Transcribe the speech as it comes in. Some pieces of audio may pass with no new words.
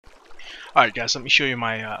Alright guys, let me show you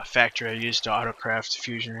my factory I used to autocraft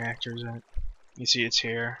fusion reactors in. You see it's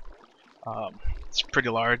here. It's pretty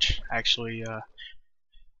large. I actually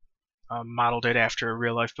modeled it after a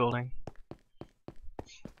real life building.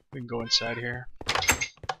 We can go inside here.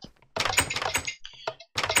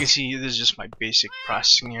 You can see this is just my basic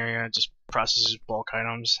processing area. It just processes bulk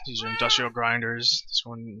items. These are industrial grinders. This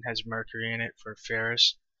one has mercury in it for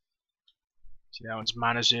ferrous. See, that one's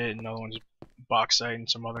monazite, and another one's bauxite and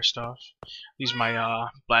some other stuff. These are my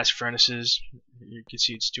blast furnaces. You can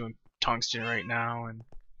see it's doing tungsten right now, and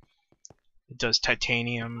it does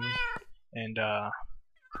titanium and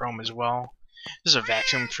chrome as well. This is a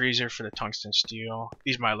vacuum freezer for the tungsten steel.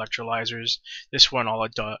 These are my electrolyzers. This one, all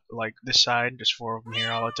it does, like this side, there's 4 of them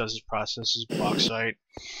here. All it does is processes bauxite,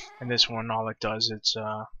 and this one, all it does, it's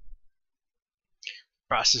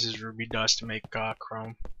processes ruby dust to make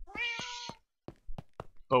chrome.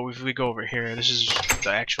 But if we go over here, this is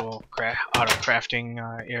the actual auto crafting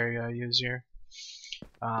area I use here.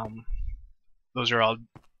 Those are all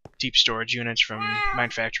deep storage units from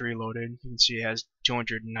Manufactory Reloaded. You can see it has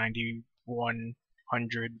 291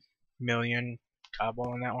 million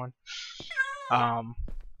cobble in that one.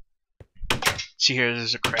 See here,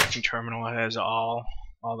 there's a crafting terminal. It has all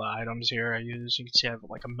the items here I use. You can see I have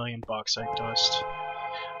like 1 million bauxite dust.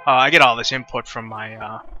 I get all this input from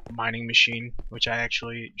my mining machine, which I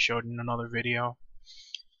actually showed in another video.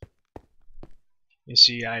 You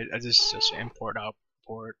see, I just import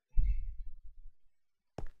output.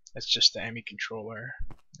 That's just the ME controller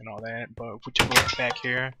and all that. But if we take a look back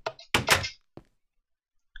here,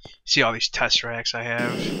 see all these test racks I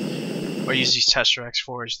have. What I use these test racks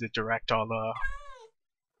for is to direct all the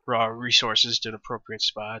raw resources to the appropriate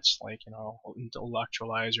spots, like, you know, the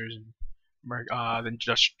electrolyzers and the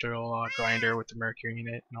industrial grinder with the mercury in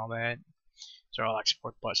it and all that. These are all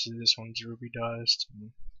export buses. This one's ruby dust and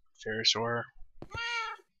ferrous ore.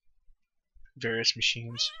 Various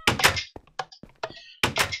machines.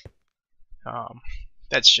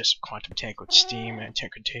 That's just a quantum tank with steam and a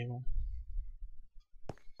tinker table.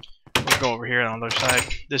 We'll go over here on the other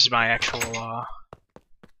side. This is my actual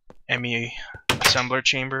ME assembler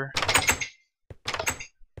chamber.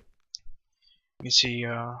 You can see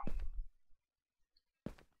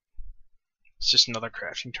it's just another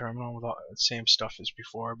crafting terminal with all the same stuff as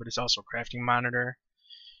before, but it's also a crafting monitor.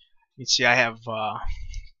 You can see I have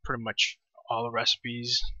pretty much all the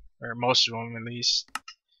recipes, or most of them at least,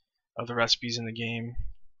 of the recipes in the game.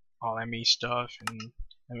 All ME stuff and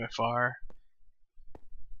MFR.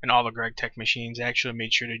 And all the GregTech machines. I actually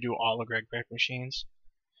made sure to do all the GregTech machines.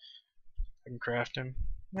 I can craft them.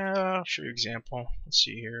 I'll show you an example. Let's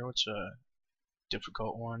see here. What's a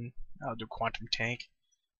difficult one? I'll do quantum tank.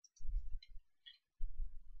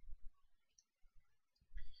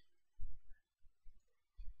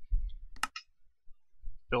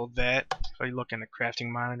 Build that. If I look in the crafting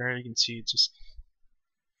monitor, you can see it's just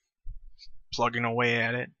plugging away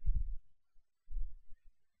at it.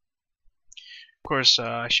 Of course,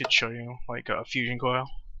 I should show you like a fusion coil.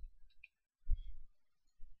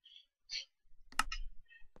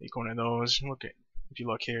 Take one of those. Look at, if you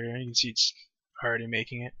look here, you can see it's already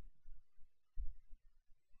making it.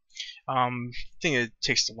 I think it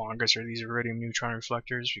takes the longest are these iridium neutron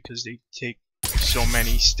reflectors because they take so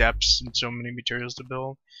many steps and so many materials to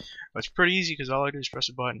build. But it's pretty easy because all I do is press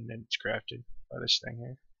a button and it's crafted by this thing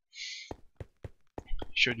here.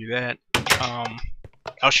 Showed you that.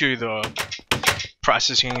 I'll show you the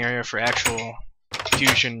processing area for actual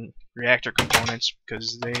fusion reactor components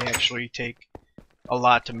because they actually take a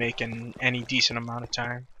lot to make in any decent amount of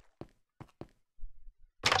time.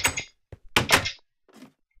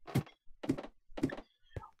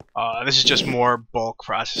 This is just more bulk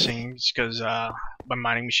processing because my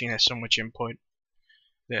mining machine has so much input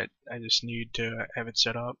that I just need to have it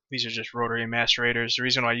set up. These are just rotary macerators. The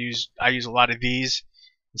reason why I use a lot of these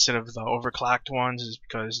instead of the overclocked ones is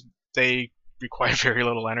because they require very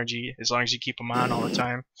little energy as long as you keep them on all the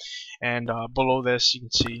time. And below this you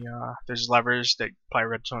can see there's levers that apply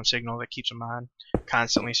redstone signal that keeps them on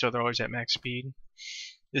constantly, so they're always at max speed.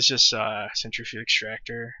 This is just a Centrifuge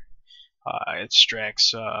Extractor. It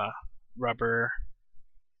extracts rubber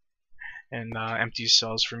and empties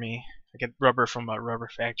cells for me. I get rubber from a rubber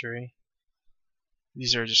factory.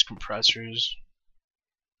 These are just compressors.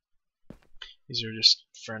 These are just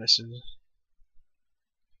furnaces.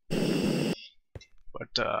 But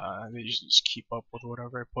they just keep up with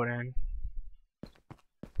whatever I put in.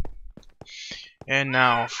 And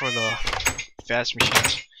now for the fast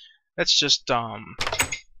machines. That's just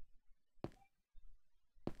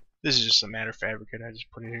this is just a matter fabricate. I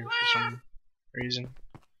just put it here for some reason.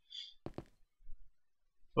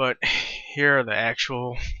 But here are the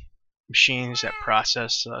actual machines that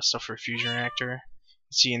process stuff for a fusion reactor.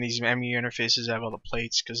 You see in these MU interfaces I have all the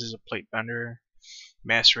plates because there's a plate bender,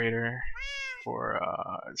 macerator for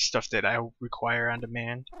stuff that I require on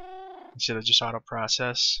demand instead of just auto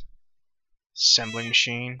process. Assembling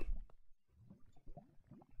machine.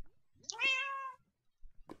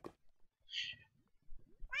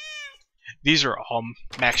 These are all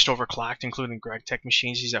maxed overclocked, including GregTech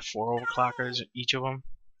machines. These have 4 overclockers, each of them.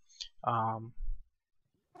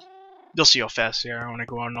 You'll see how fast they are when I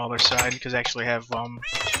go on the other side, because I actually have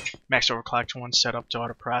max overclocked ones set up to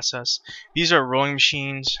auto process. These are rolling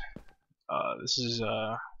machines. This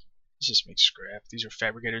just makes scrap. These are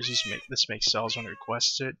fabricators. This makes cells when it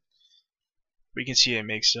requests it. But you can see it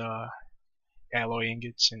makes alloy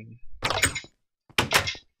ingots and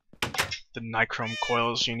the nichrome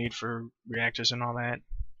coils you need for reactors and all that.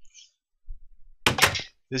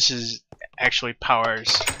 This is actually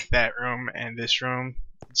powers that room and this room.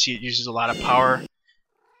 You can see it uses a lot of power.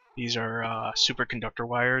 These are superconductor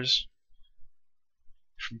wires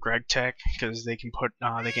from GregTech because they can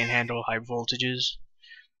handle high voltages.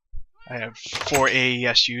 I have 4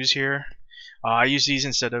 AESUs here. I use these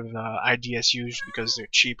instead of IDSUs because they're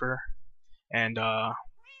cheaper, and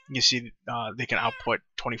you see they can output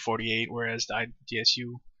 2048, whereas the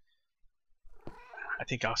IDSU, I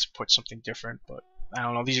think I'll put something different, but I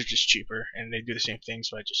don't know. These are just cheaper and they do the same thing,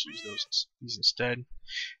 so I just use these instead.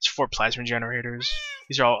 It's 4 plasma generators.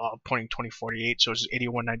 These are all outputting 2048, so it's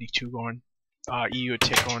 8192 going EU a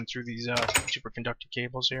tick going through these superconductor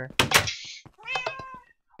cables here.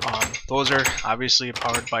 Those are obviously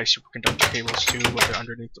powered by superconductor cables too, but they're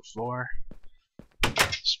underneath the floor.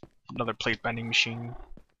 It's another plate bending machine.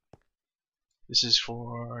 This is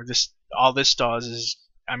for this. All this does is,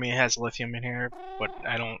 I mean, it has lithium in here, but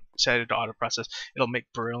I don't set it to auto process. It'll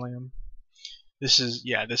make beryllium. This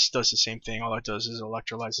does the same thing. All it does is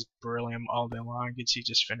electrolyzes beryllium all day long. You can see it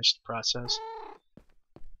just finished the process.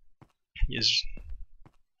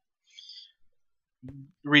 The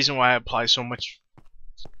reason why I apply so much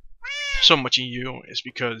EU is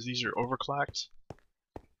because these are overclocked,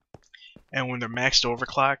 and when they're maxed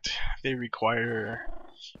overclocked, they require,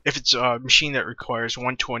 if it's a machine that requires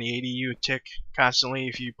 128 EU tick constantly,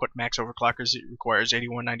 if you put max overclockers, it requires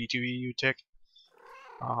 8192 EU tick.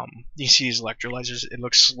 You see these electrolyzers, it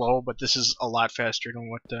looks slow, but this is a lot faster than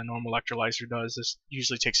what the normal electrolyzer does. This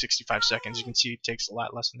usually takes 65 seconds. You can see it takes a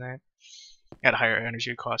lot less than that, at higher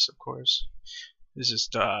energy costs, of course. This is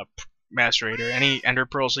the macerator. Any ender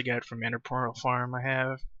pearls I get from ender pearl farm I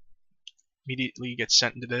have immediately gets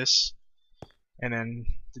sent into this, and then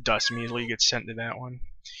the dust immediately gets sent to that one.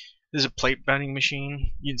 This is a plate bending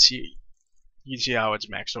machine. You can see how it's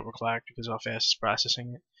maxed overclocked because how fast it's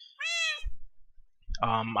processing it.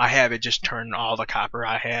 I have it just turn all the copper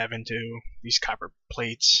I have into these copper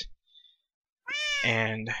plates,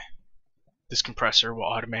 and this compressor will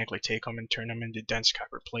automatically take them and turn them into dense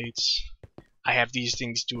copper plates. I have these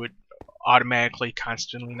things do it automatically,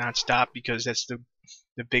 constantly, non-stop, because that's the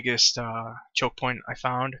biggest choke point I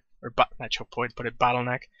found, or not choke point, but a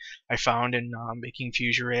bottleneck I found in making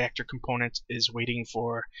fusion reactor components is waiting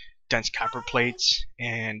for dense copper plates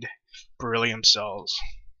and beryllium cells.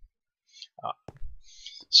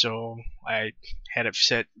 So I had it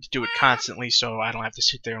set to do it constantly, so I don't have to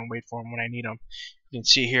sit there and wait for them when I need them. You can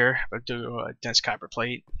see here, if I do a dense copper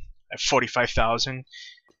plate, I have 45,000,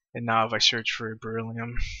 and now if I search for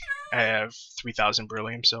beryllium, I have 3,000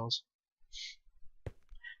 beryllium cells.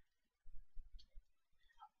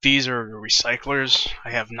 These are recyclers.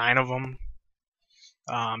 I have 9 of them.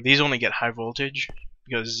 These only get high voltage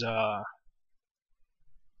because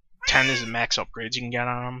 10 is the max upgrades you can get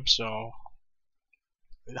on them, so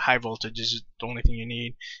high voltage is the only thing you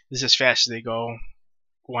need. This is as fast as they go.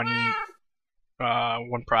 One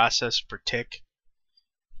process per tick.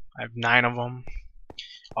 I have 9 of them.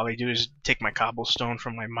 All they do is take my cobblestone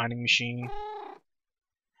from my mining machine.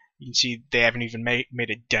 You can see they haven't even made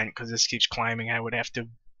a dent because this keeps climbing. I would have to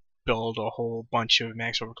build a whole bunch of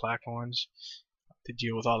max overclock ones to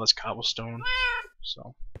deal with all this cobblestone.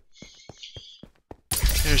 So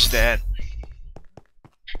there's that.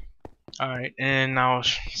 Alright, and now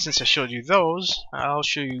since I showed you those, I'll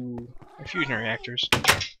show you my fusion reactors.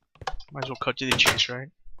 Might as well cut to the chase, right?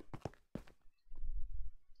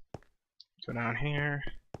 Go down here.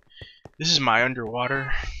 This is my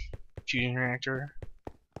underwater fusion reactor.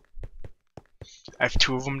 I have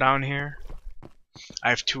 2 of them down here. I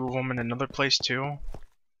have 2 of them in another place too.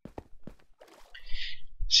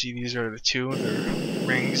 See, these are the 2. They're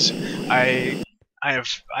rings. I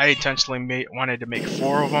intentionally wanted to make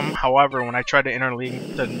 4 of them. However, when I tried to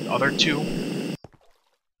interlink the other 2,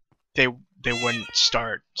 they wouldn't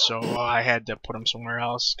start, so I had to put them somewhere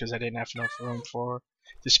else because I didn't have enough room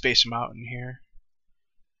to space them out in here.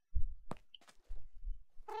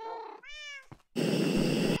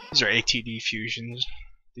 These are ATD fusions.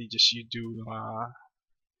 You do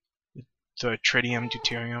the Tritium,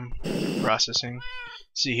 Deuterium processing.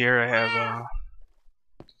 See here, I have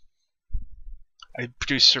I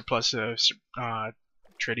produce surplus of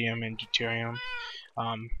Tritium and Deuterium.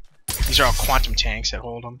 These are all quantum tanks that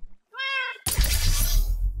hold them.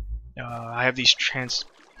 I have these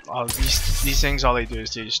these things. All they do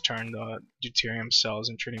is they just turn the Deuterium cells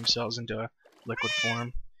and Tritium cells into liquid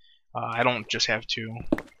form. I don't just have 2.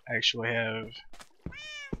 I actually have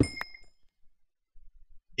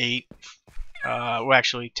 8. Well,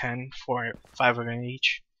 actually 10, 5 of them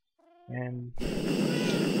each, and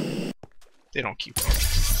they don't keep up.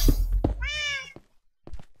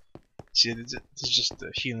 See, this is just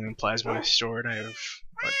the helium plasma I stored. I have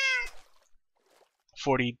what,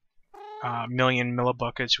 40 million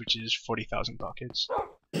millibuckets, which is 40,000 buckets.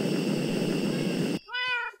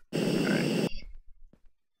 Alright.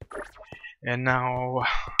 And now,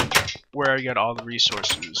 where I get all the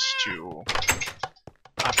resources to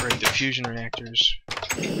operate the fusion reactors.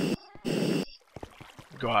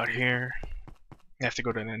 Go out here. I have to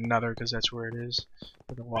go to the Nether because that's where it is.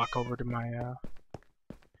 I'm gonna walk over to my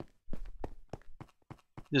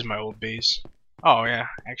this is my old base. Oh yeah,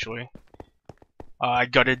 actually. I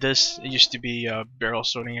gutted this. It used to be a barrel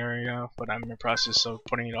sorting area, but I'm in the process of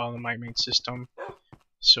putting it all in my main system.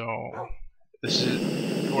 So this is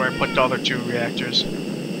where I put all the 2 reactors.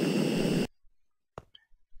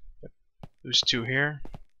 There's 2 here.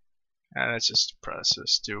 And that's just the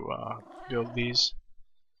process to build these.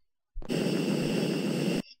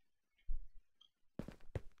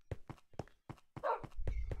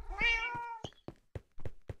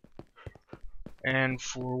 And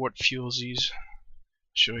for what fuels these, I'll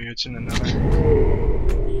show you it's in the Nether.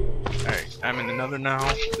 Alright, I'm in the Nether now.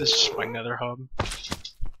 This is my Nether hub.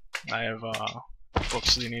 I have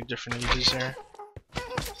books leading to different ages there.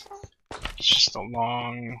 It's just a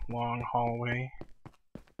long, long hallway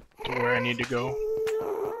to where I need to go.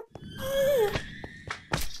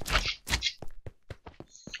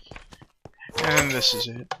 And this is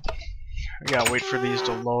it. I gotta wait for these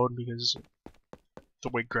to load because the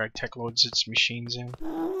way Greg Tech loads its machines in.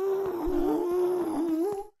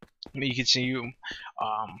 You can see,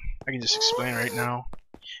 I can just explain right now.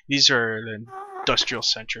 These are the industrial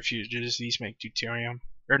centrifuges. These make deuterium.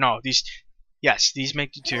 Or no, these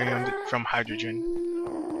make deuterium from hydrogen.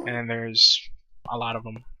 And there's a lot of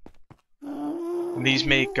them. And these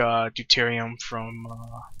make deuterium from,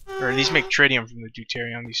 or these make tritium from the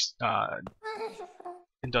deuterium. These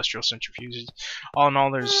industrial centrifuges. All in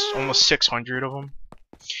all, there's almost 600 of them.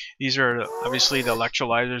 These are obviously the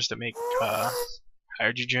electrolyzers that make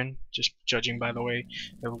hydrogen, just judging by the way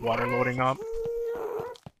the water loading up.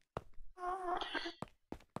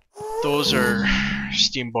 Those are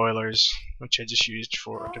steam boilers, which I just used to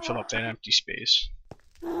fill up that empty space.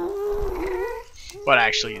 But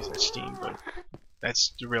actually use that steam, but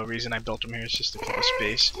that's the real reason I built them here, is just to fill the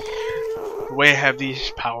space. The way I have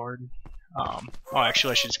these powered, oh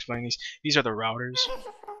actually I should explain these. These are the routers.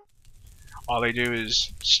 All they do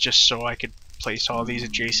is, it's just so I could place all these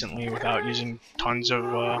adjacently without using tons of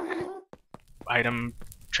item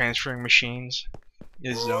transferring machines.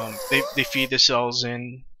 Is they feed the cells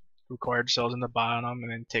in, required cells in the bottom,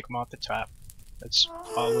 and then take them off the top. That's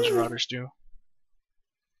all those routers do.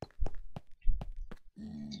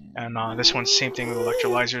 And this one's the same thing with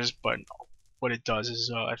electrolyzers, but what it does is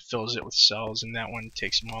it fills it with cells, and that one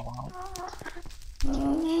takes them all out.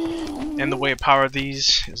 And the way I power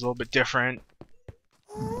these is a little bit different.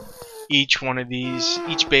 Each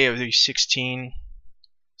bay of these 16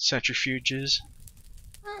 centrifuges,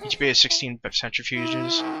 each bay of 16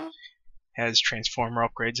 centrifuges has transformer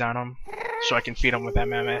upgrades on them, so I can feed them with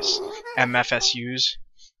MFSUs.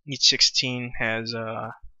 Each 16 has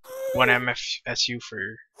 1 MFSU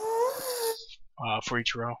for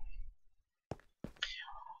each row.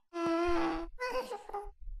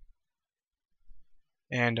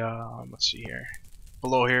 And let's see here.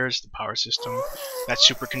 Below here is the power system. That's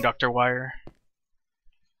superconductor wire.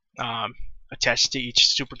 Attached to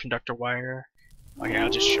each superconductor wire. Okay, I'll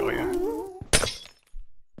just show you.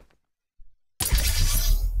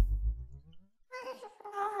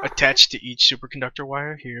 Attached to each superconductor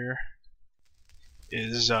wire here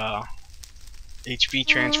is HV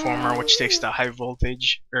transformer, which takes the high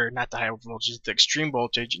voltage, or not the high voltage, the extreme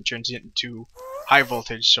voltage, and turns it into high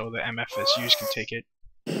voltage so the MFSUs can take it.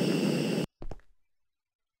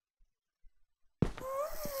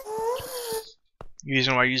 The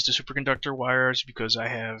reason why I use the superconductor wire is because I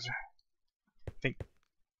have, I think,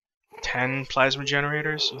 10 plasma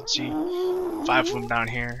generators. You can see 5 of them down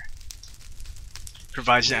here.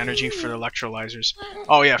 Provides the energy for the electrolyzers.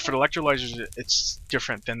 Oh yeah, for the electrolyzers it's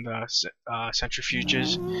different than the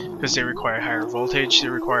centrifuges because they require higher voltage. They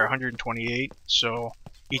require 128, so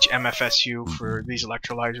each MFSU for these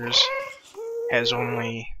electrolyzers has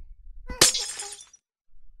only...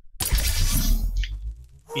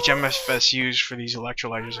 Each MFSUs for these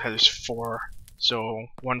electrolyzers has 4, so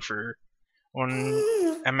one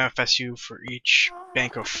MFSU for each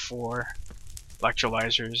bank of 4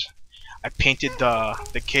 electrolyzers. I painted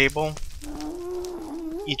the cable,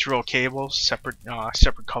 each row of cables, separate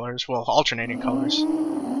colors, well, alternating colors,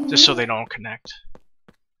 just so they don't connect,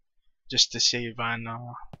 just to save on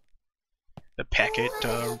the packet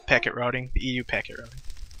routing, the EU packet routing.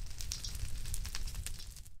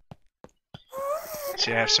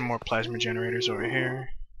 See, I have some more plasma generators over here,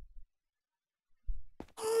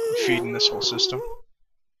 feeding this whole system.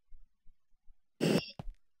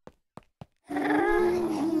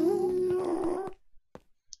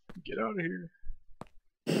 Get out of here.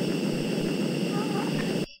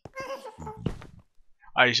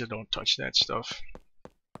 I usually don't touch that stuff,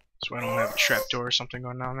 so I don't have a trapdoor or something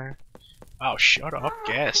going on there. Oh, shut up,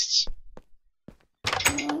 guests.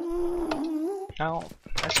 Now,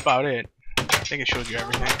 that's about it. I think I showed you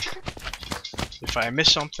everything. If I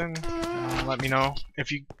missed something, let me know.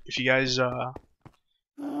 If you guys know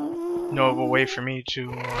of a way for me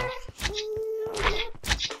to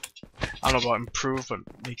I don't know about improve, but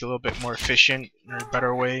make it a little bit more efficient or a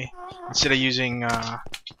better way. Instead of using, I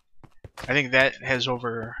think that has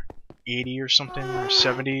over 80 or something, or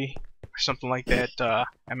 70, or something like that,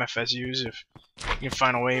 MFSUs. If you can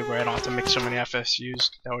find a way where I don't have to mix so many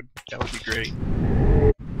FSUs, that would be great.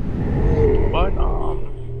 But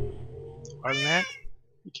other than that,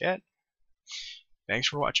 cat. Thanks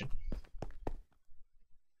for watching.